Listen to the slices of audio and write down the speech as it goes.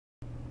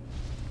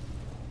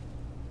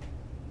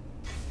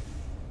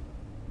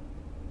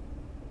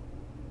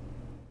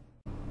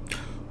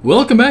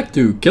Welcome back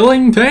to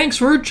Killing Tanks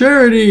for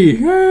Charity!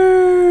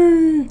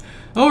 Yay!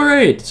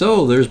 Alright,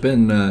 so there's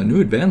been new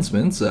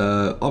advancements.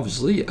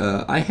 Obviously,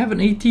 I have an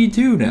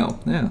SE2 now.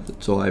 Yeah,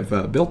 so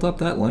I've built up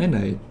that line.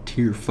 I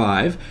tier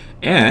 5.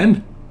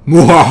 And...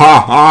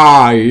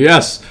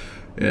 yes!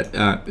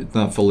 It's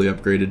not fully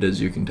upgraded,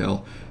 as you can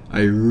tell.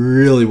 I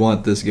really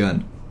want this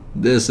gun.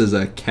 This is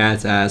a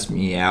cat's ass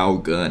meow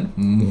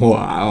gun.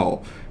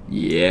 Wow.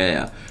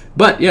 Yeah.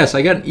 But yes,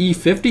 I got an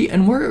E50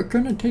 and we're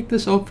gonna take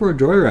this out for a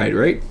joyride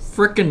right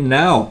frickin'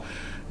 now.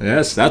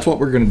 Yes, that's what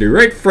we're gonna do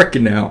right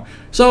frickin' now.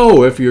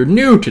 So if you're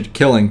new to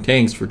Killing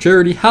Tanks for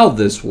Charity, how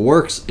this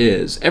works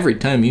is every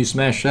time you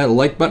smash that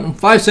like button,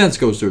 5 cents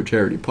goes to a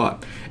charity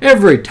pot.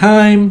 Every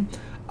time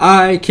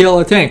I kill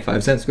a tank,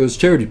 5 cents goes to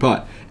a charity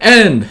pot.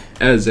 And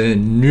as a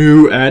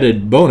new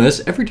added bonus,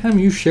 every time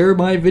you share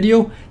my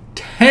video,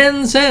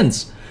 10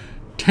 cents.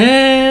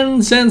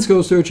 10 cents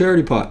goes to a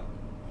charity pot.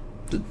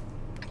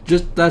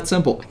 Just that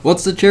simple.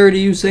 What's the charity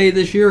you say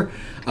this year?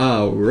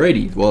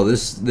 Alrighty. Well,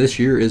 this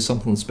year is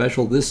something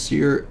special. This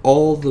year,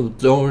 all the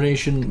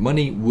donation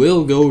money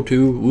will go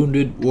to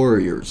Wounded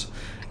Warriors.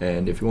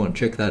 And if you want to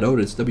check that out,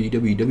 it's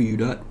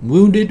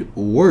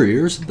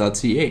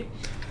www.woundedwarriors.ca.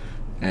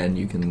 And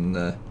you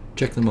can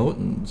check them out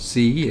and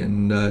see.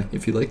 And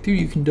if you'd like to,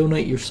 you can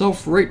donate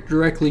yourself right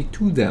directly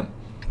to them.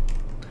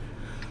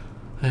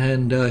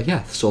 And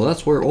yeah, so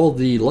that's where all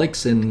the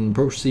likes and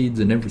proceeds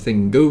and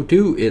everything go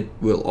to. It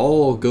will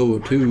all go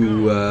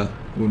to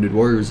Wounded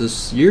Warriors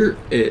this year.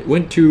 It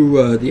went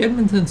to the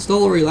Edmonton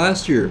Stollery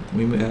last year.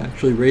 We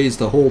actually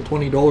raised a whole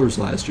 $20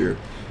 last year.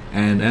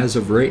 And as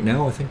of right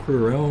now, I think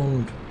we're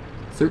around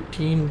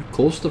 $13,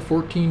 close to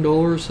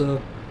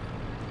 $14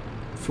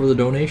 for the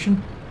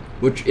donation.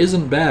 Which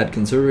isn't bad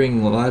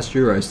considering last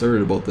year I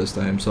started about this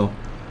time, so...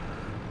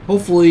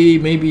 Hopefully,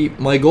 maybe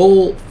my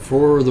goal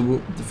for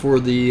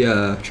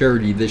the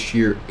charity this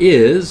year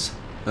is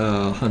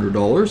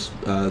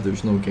 $100.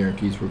 There's no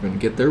guarantees we're going to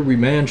get there. We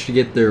managed to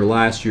get there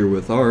last year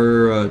with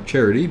our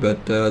charity,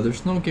 but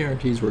there's no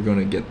guarantees we're going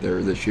to get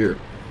there this year.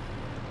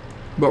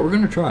 But we're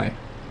going to try.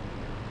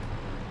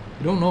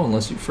 You don't know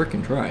unless you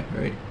frickin' try,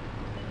 right?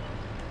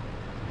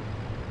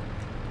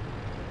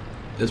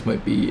 This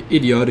might be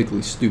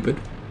idiotically stupid,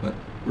 but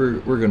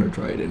we're going to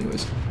try it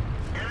anyways.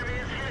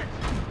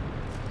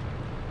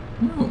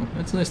 Oh,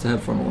 that's nice to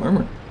have frontal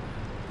armor.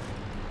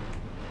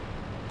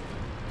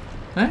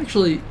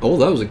 Actually, oh,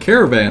 that was a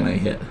caravan I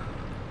hit.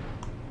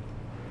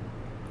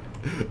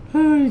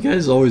 You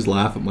guys always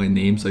laugh at my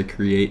names I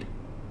create.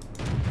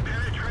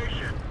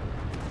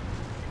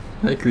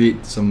 I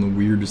create some of the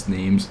weirdest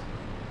names.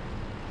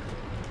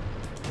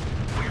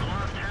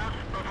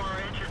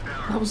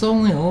 That was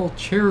only a little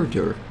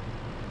charioteer.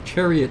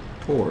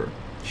 Chariotor.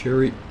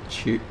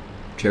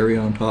 Cherry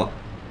on top.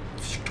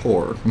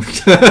 Tor.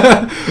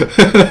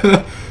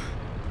 The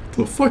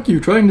fuck are you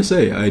trying to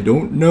say? I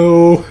don't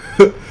know.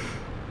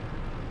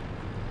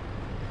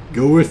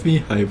 Go with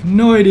me. I have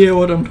no idea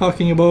what I'm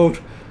talking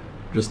about.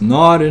 Just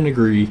nod and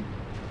agree.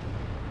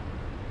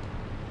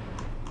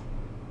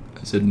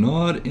 I said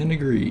nod and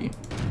agree.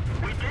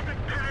 We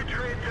didn't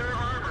penetrate their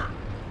armor.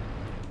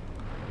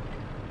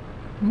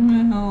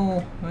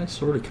 Well, I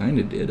sort of kind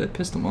of did. I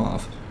pissed them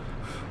off.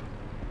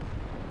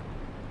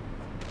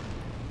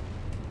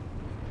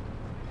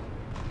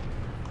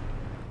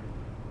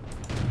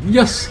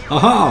 Yes!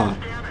 Haha!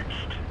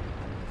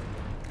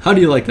 How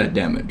do you like that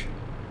damage?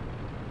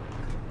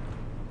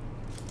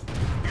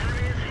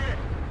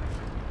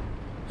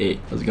 Hey,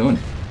 how's it going?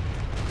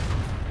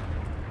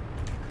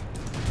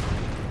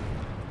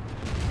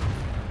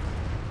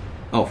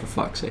 Oh, for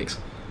fuck's sakes.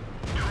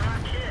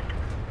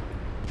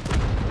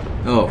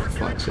 Oh, for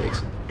fuck's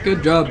sakes.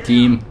 Good job,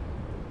 team.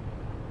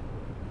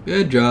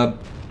 Good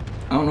job.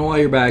 I don't know why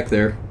you're back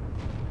there.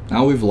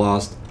 Now we've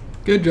lost.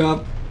 Good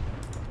job.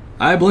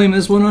 I blame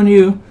this one on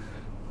you.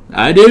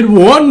 I did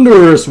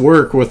wondrous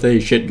work with a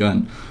shit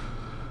gun.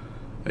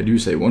 I do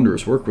say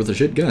wondrous work with a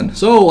shit gun.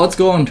 So let's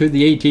go on to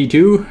the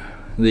SE2,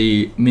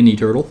 the mini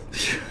turtle.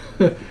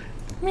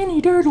 Mini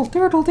turtle,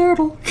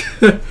 turtle.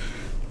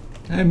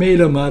 I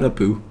made him out of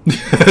poo.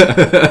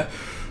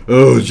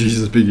 Oh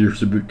Jesus, big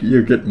ears,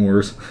 you're getting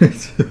worse.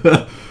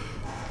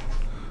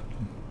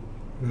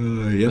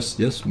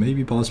 Yes,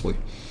 maybe, possibly.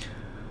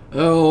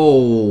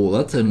 Oh,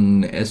 that's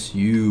an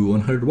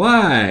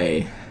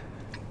SU-100Y.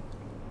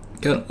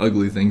 Kind of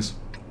ugly things.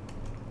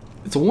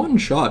 It's a one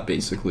shot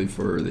basically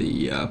for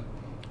the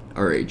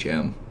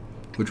RHM,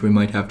 which we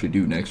might have to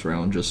do next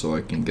round just so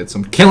I can get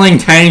some killing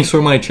tanks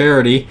for my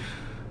charity.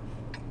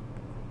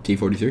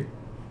 T43?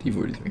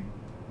 T43.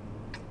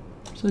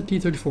 What's that?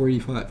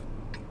 T3485.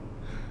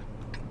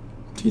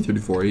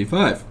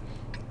 T3485.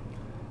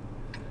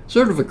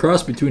 Sort of a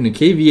cross between a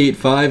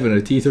KV-85 and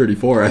a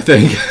T34, I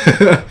think.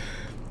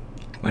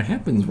 What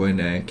happens when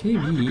a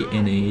KV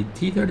and a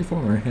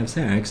T-34 have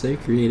sex, they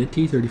create a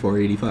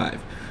T-34-85.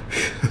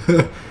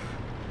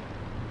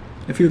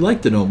 If you'd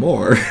like to know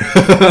more,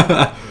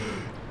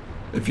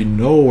 if you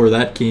know where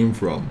that came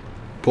from,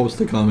 post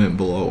a comment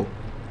below.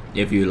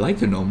 If you'd like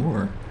to know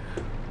more.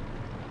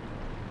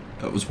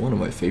 That was one of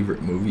my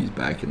favorite movies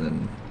back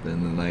in the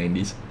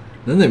 90s.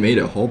 Then they made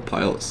a whole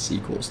pile of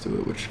sequels to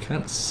it, which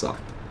kind of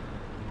sucked.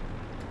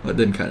 Well, it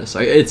didn't kind of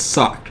suck. It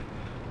sucked.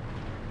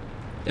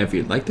 If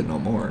you'd like to know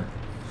more.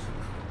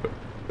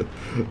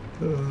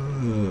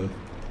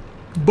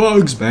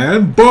 Bugs,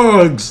 man.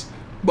 Bugs!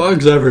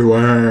 Bugs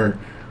everywhere.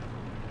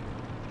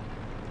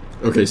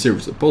 Okay,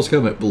 seriously. Post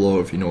comment below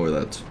if you know where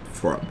that's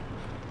from.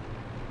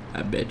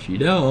 I bet you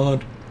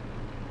don't.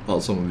 Well,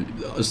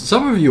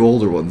 some of you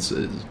older ones,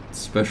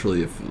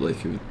 especially if, like,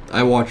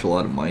 I watch a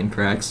lot of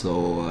Minecraft,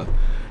 so,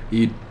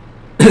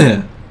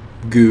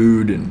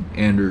 Good and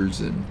Anders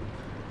and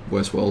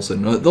Wes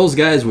Wilson, those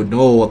guys would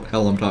know what the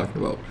hell I'm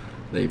talking about.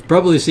 They've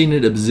probably seen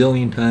it a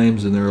bazillion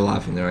times and they're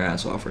laughing their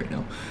ass off right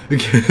now.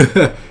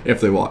 If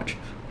they watch.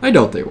 I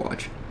doubt they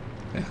watch.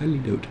 I highly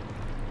doubt.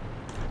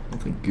 I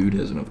don't think Good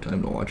has enough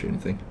time to watch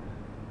anything.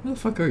 Where the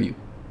fuck are you?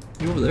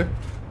 You over there?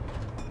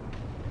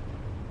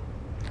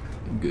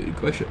 Good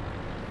question.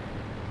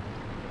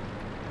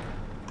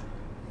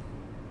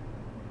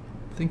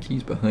 I think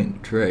he's behind the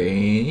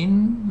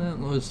train. That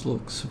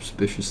looks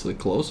suspiciously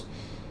close.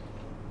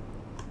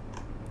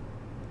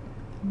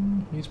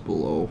 He's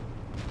below.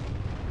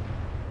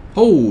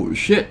 Oh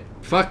shit!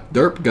 Fuck,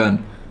 derp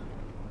gun.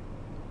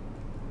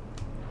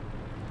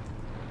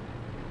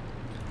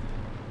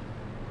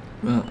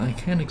 Well, I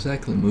can't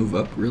exactly move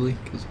up really,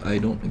 because I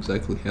don't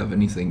exactly have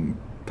anything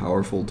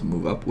powerful to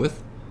move up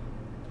with.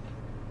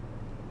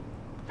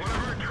 One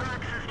of our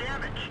tracks is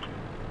damaged.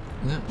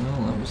 Yeah,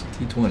 well, that was a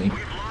T-20. We've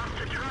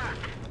lost a track.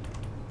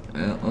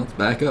 Well, let's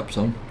back up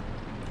some.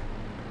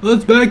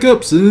 Let's back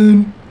up,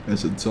 son! I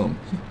said some.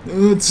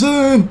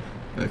 Son!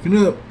 Backing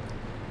up.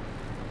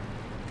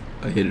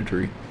 I hit a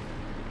tree.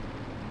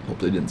 Hope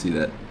they didn't see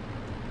that.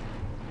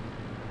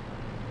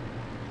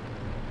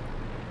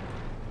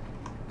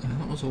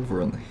 That was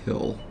over on the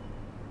hill.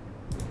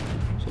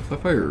 So if I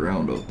fire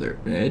around out there,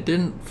 it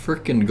didn't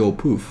frickin' go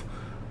poof.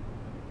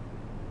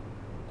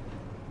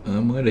 I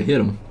might have hit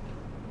him.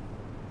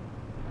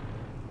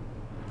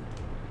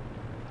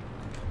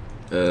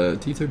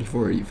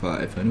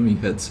 T-3485. I know you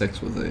had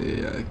sex with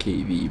a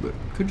KV, but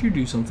could you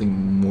do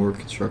something more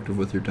constructive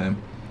with your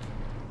time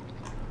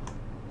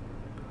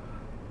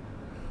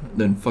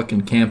than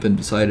fucking camping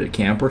beside a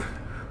camper?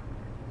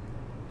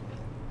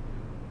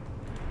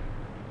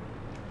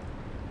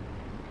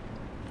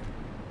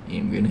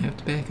 I'm gonna have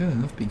to back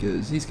off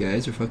because these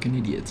guys are fucking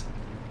idiots.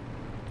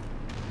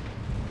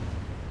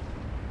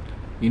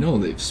 You know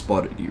they've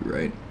spotted you,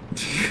 right?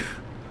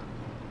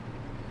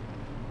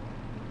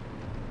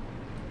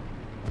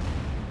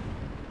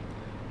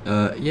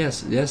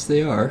 Yes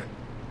they are.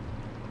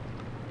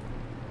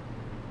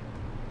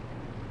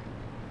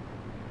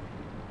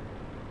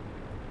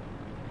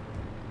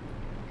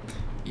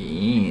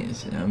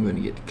 Yes, I'm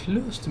gonna get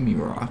close to me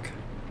rock.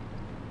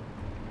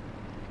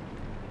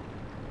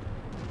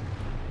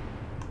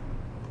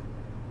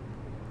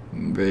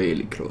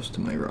 Really close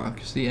to my rock.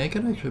 See, I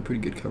got actually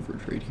pretty good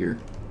coverage right here.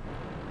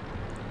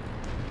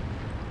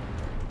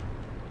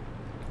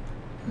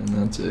 And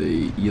that's a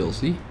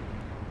ELC.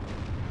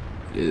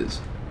 It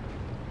is.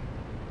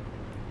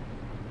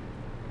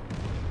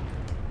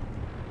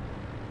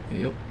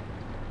 Yep.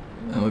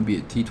 That would be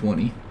a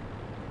T-20.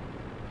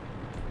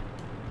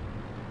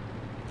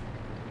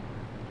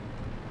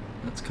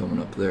 That's coming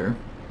up there.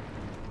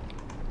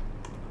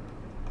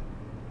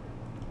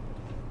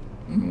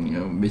 You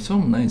know, it'd be so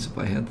nice if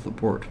I had the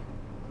port.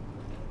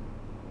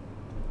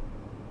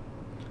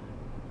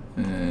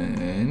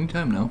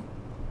 Anytime now.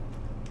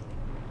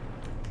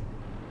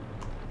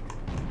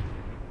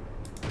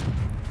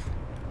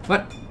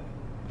 What?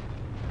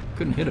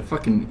 Couldn't hit a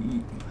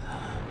fucking...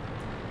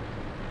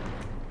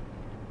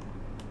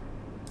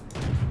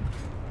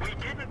 We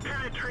didn't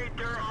penetrate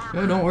their armor.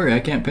 No, don't worry, I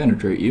can't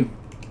penetrate you.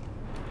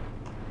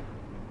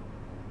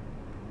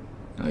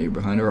 Now you're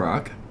behind a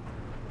rock.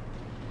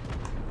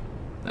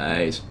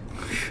 Nice.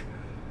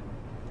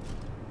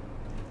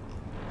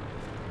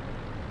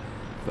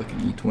 Fucking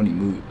E20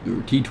 move,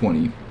 or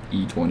T20,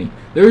 E20.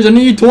 There's an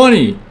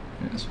E20!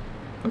 Yes,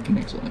 fucking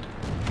excellent.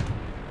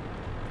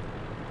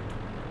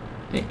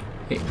 Hey,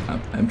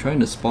 I'm trying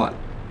to spot.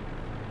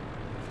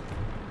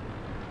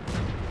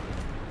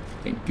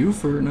 Thank you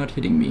for not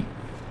hitting me.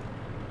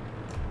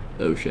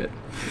 Oh shit.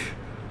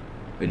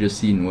 I just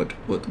seen what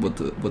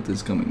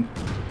is coming.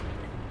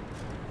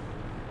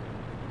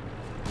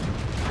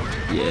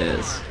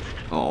 Yes.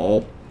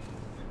 Oh.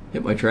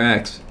 Hit my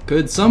tracks.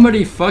 Could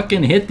somebody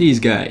fucking hit these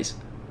guys?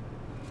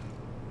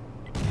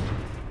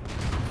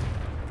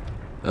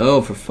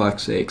 Oh, for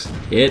fuck's sakes.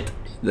 Hit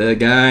the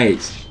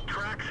guys.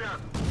 Tracks up.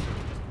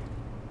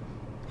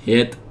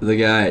 Hit the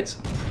guys.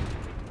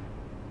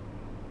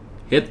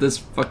 Hit this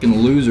fucking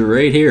loser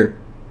right here.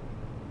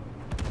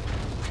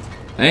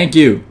 Thank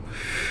you.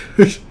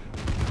 We're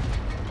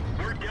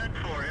dead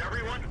for.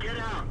 Everyone get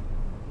out.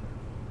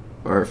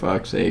 For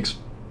fuck's sakes.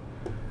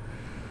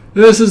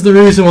 This is the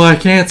reason why I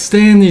can't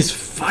stand these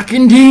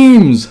fucking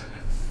teams.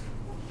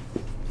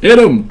 Hit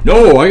him.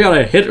 No, I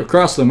gotta hit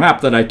across the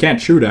map that I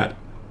can't shoot at.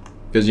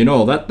 Because you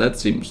know, that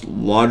seems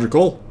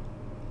logical.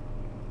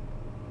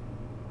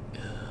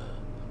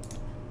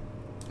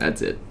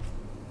 That's it.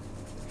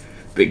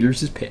 Big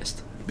Ears is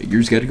pissed. Big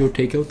Ears gotta go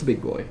take out the big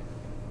boy.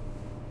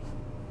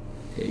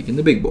 Taking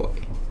the big boy.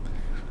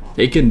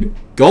 Taking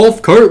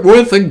golf cart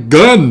with a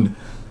gun!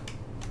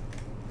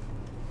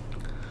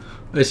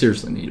 I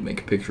seriously need to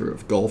make a picture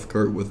of golf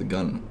cart with a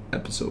gun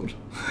episode.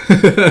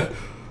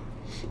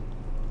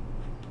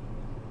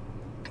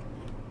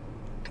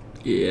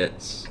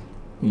 Yes.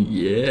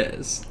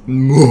 Yes.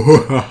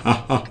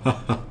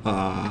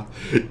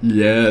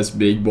 Yes,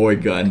 big boy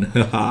gun.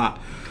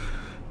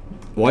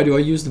 Why do I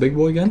use the big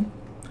boy gun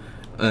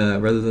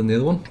rather than the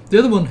other one? The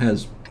other one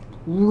has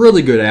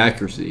really good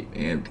accuracy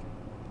and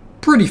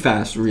pretty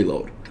fast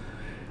reload.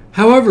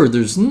 However,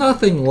 there's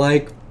nothing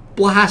like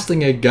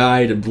blasting a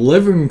guy to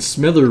living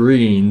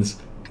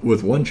smithereens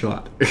with one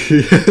shot.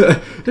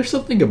 There's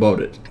something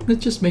about it that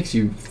just makes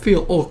you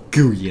feel all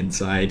gooey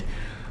inside.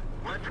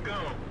 Let's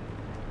go.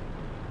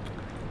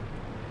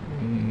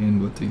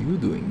 And what are you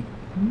doing?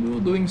 You're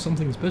doing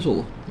something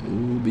special.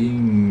 You're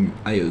being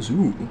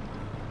ISU.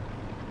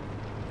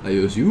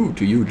 ISU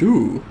to you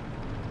too.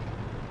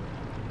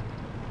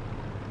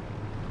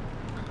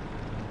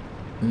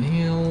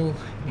 Well,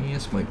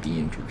 this might be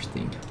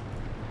interesting.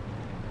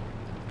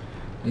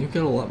 You've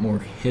got a lot more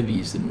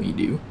heavies than we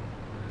do.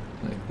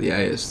 Like the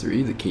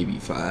IS-3, the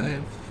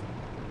KV-5.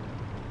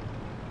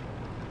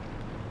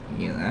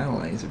 Yeah, the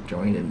allies have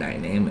joined a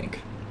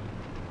dynamic.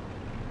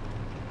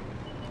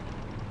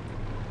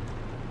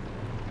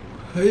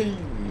 Hey,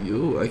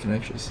 yo, I can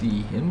actually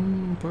see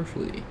him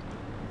partially.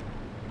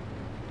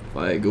 If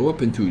I go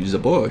up into the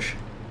bush.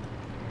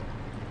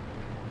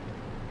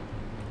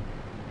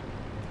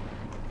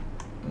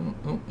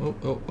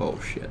 Oh,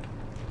 shit.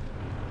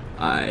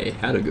 I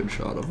had a good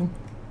shot of him.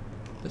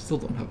 I still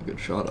don't have a good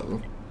shot of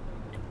him.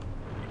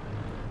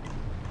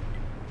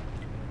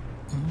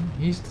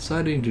 He's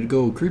deciding to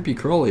go creepy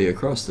crawly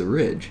across the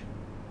ridge.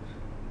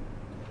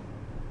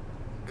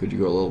 Could you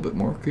go a little bit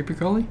more creepy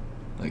crawly?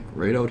 Like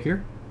right out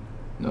here?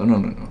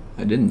 No.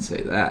 I didn't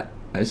say that.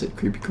 I said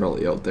creepy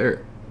crawly out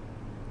there.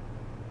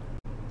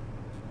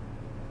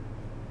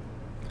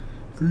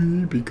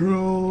 Creepy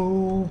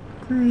crawl.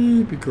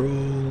 Creepy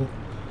crawl.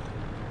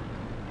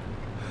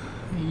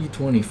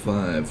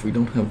 E25. We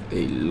don't have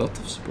a lot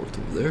of support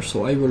over there,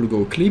 so I will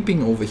go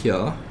creeping over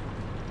here.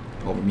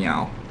 Over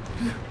meow.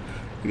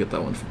 I got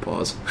that one for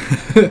pause.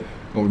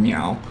 Over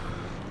meow.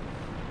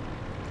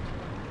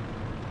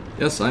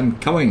 Yes, I'm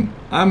coming.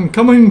 I'm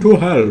coming to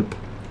help.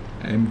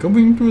 I'm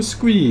coming to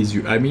squeeze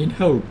you. I mean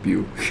help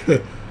you.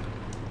 The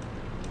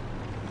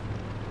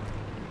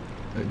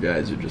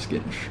guys are just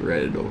getting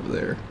shredded over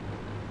there.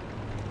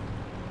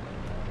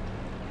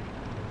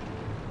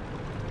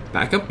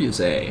 Back up, you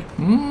say?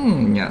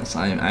 Yes,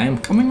 I am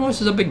coming with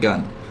the big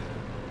gun.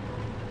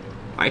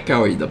 I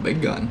carry the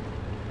big gun.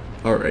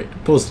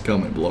 Alright, post a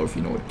comment below if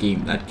you know what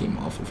game that came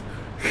off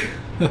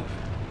of.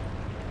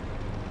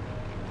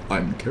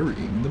 I'm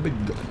carrying the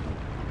big gun.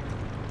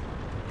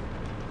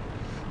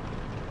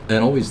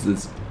 And always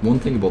this one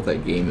thing about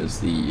that game is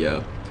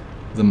the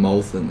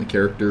mouth and the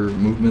character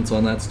movements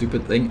on that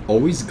stupid thing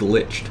always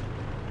glitched.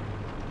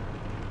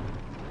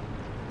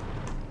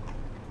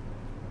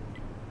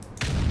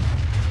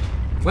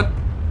 What?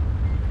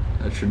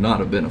 That should not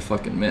have been a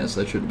fucking miss.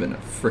 That should have been a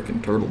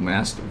frickin' turtle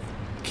master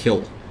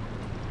kill.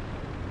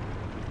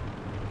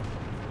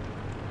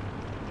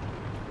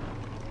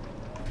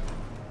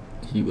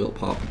 He will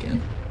pop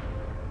again.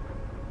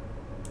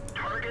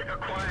 Target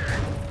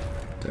acquired.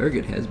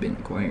 Target has been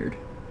acquired.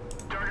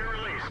 Target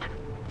released.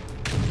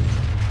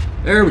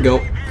 There we go.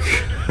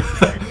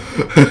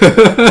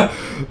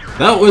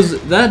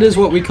 That is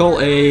what we call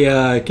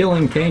a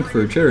killing tank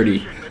for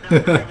charity.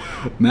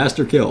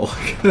 Master kill.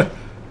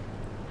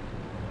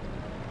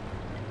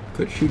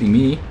 Quit shooting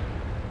me.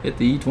 Hit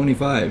the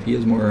E25. He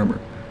has more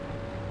armor.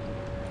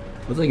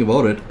 The thing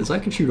about it is I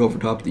can shoot over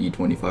top of the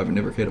E25 and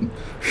never hit him.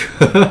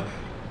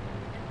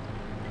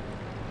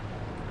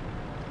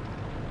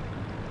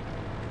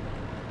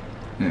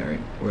 Alright,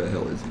 where the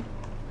hell is he?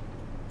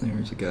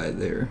 There's a guy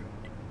there.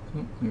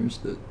 Oh, there's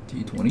the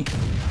T-20.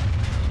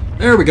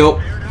 There we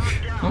go!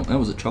 Oh, that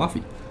was a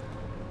Chaffee.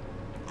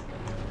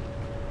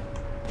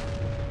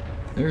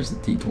 There's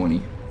the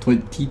T-20.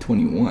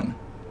 T-21.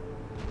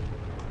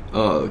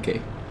 Oh,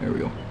 okay. There we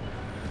go.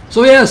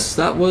 So yes,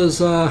 that was,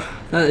 that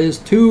is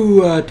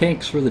 2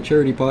 tanks for the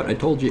charity pot. I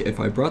told you if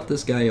I brought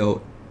this guy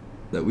out,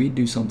 that we'd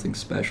do something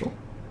special.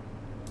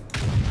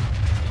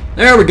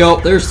 There we go!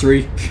 There's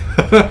 3.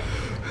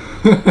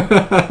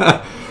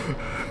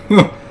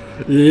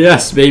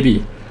 Yes,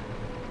 baby.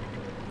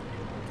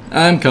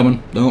 I'm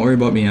coming. Don't worry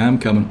about me. I'm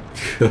coming.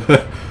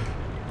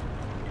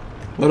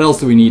 What else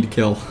do we need to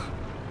kill?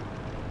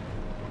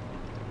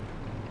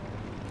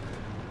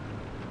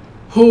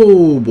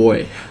 Oh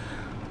boy.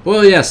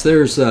 Well, yes,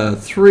 there's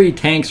 3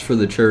 tanks for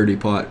the charity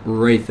pot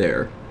right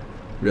there.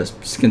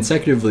 Just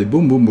consecutively,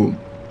 boom, boom, boom.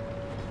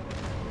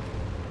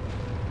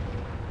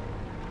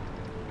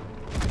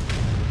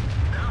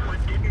 That one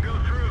didn't go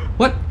through.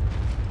 What?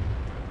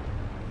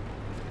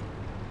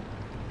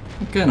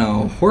 What kind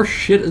of horse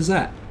shit is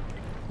that?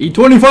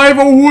 E25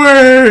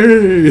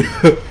 away!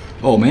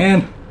 Oh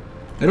man,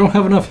 I don't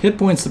have enough hit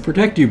points to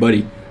protect you,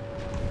 buddy.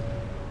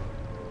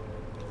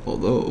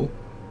 Although,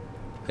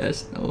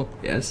 yes, no,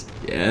 yes,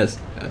 yes,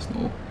 yes,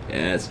 no,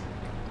 yes.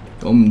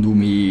 Come to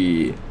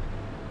me.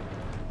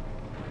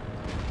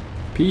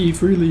 Pee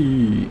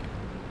freely.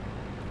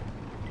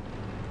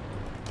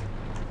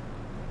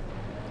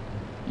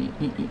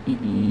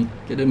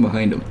 Get in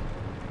behind him.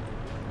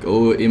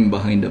 Go in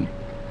behind him.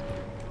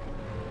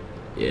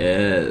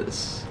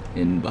 Yes,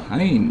 in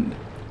behind.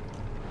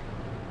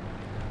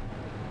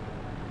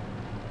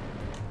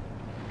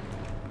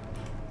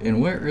 And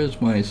where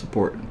is my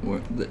support?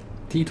 The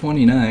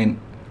T29.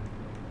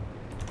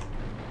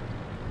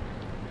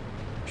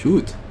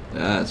 Shoot.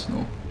 That's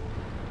no.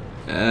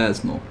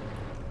 That's no.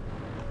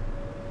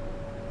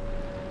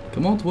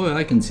 Come out where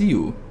I can see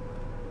you.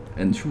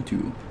 And shoot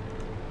you.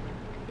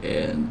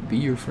 And be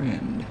your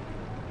friend.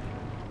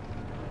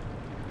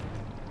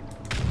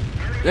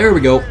 There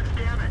we go.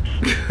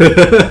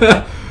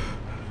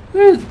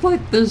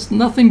 There's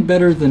nothing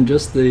better than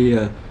just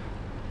the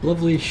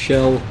lovely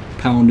shell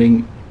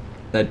pounding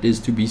that is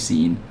to be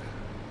seen.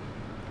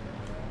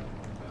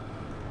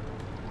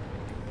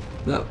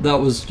 That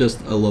was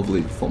just a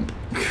lovely thump.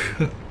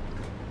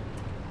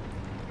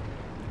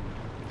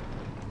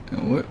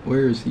 Now,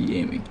 where is he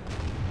aiming?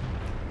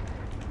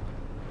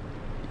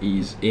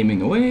 He's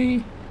aiming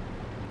away.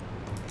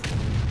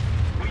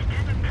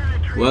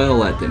 Well,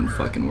 that didn't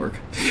fucking work.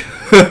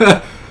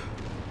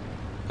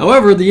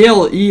 However, the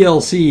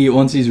ELC,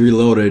 once he's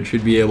reloaded,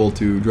 should be able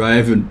to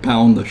drive and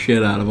pound the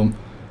shit out of him.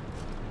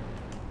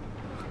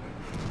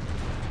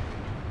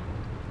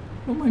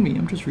 Don't mind me,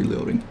 I'm just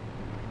reloading.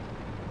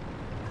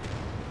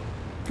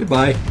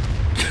 Goodbye.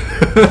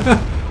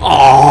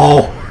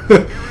 Oh!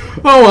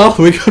 Oh well,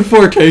 we got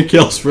 4 tank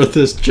kills for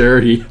this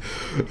charity.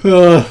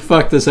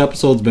 Fuck, this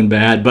episode's been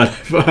bad, but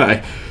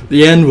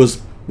the end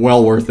was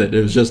well worth it.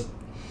 It was just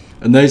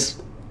a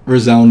nice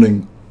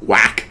resounding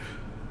whack.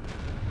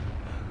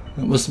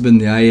 That must have been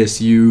the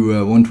ISU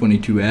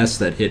 122S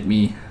that hit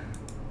me.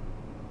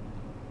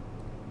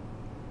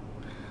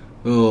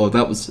 Oh,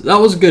 that was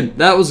good.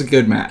 That was a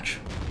good match.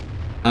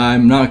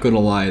 I'm not gonna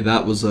lie,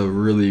 that was a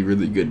really,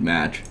 really good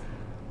match.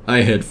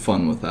 I had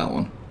fun with that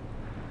one.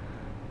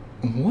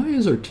 Why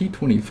is our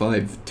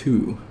T25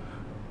 2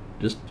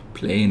 just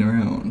playing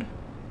around?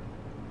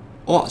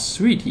 Oh,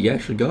 sweet, he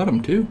actually got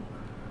him too.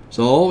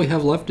 So all we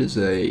have left is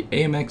a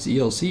AMX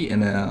ELC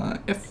and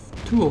a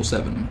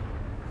F207.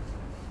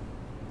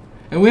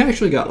 And we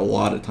actually got a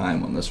lot of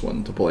time on this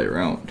one to play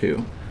around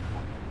too.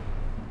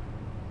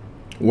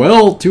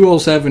 Well,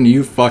 207,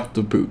 you fucked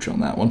the pooch on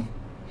that one.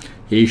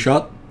 He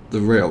shot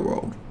the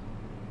railroad.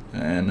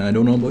 And I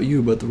don't know about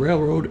you, but the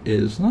railroad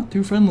is not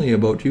too friendly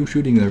about you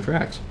shooting their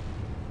tracks.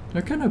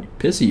 They're kind of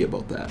pissy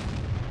about that.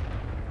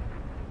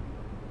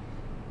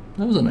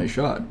 That was a nice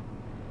shot.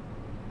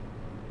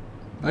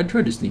 I'd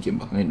try to sneak in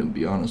behind him, to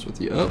be honest with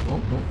you. Oh,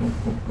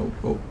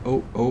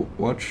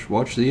 watch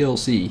the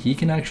ELC. He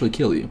can actually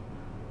kill you.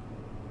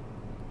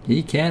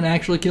 He can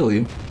actually kill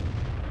you.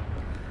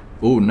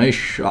 Oh, nice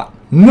shot.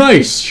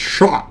 Nice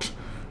shot!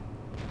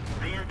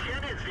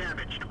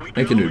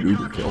 Making an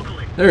Uber kill.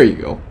 There you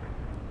go.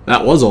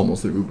 That was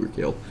almost an Uber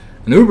kill.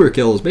 An Uber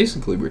kill is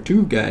basically where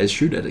 2 guys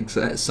shoot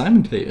at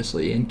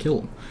simultaneously and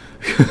kill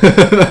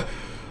them.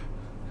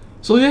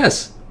 So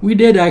yes, we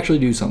did actually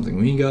do something.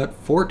 We got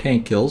 4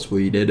 tank kills.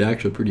 We did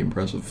actually pretty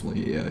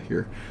impressively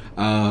here.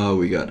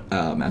 We got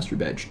Master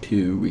Badge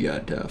 2, we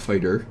got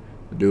Fighter,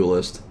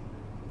 Duelist,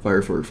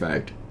 Fire for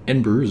Fact,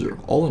 and Bruiser,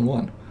 all in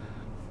one.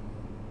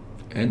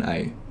 And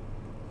I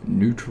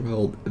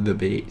neutraled the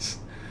base.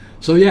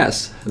 So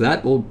yes,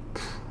 that'll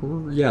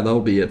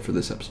be it for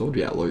this episode.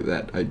 Yeah, look at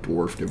that. I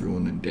dwarfed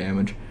everyone in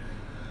damage.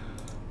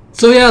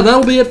 So yeah,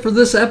 that'll be it for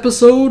this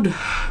episode.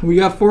 We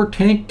got 4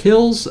 tank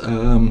kills.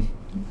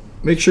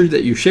 Make sure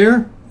that you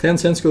share. 10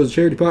 cents goes to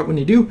charity pot when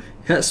you do.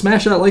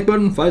 Smash that like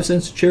button. 5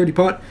 cents to charity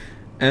pot.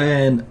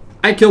 And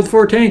I killed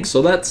 4 tanks,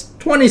 so that's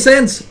 20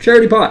 cents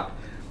charity pot.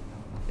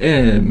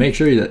 And make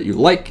sure that you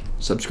like,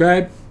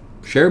 subscribe,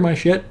 share my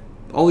shit,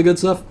 all the good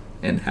stuff,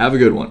 and have a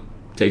good one.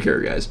 Take care,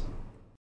 guys.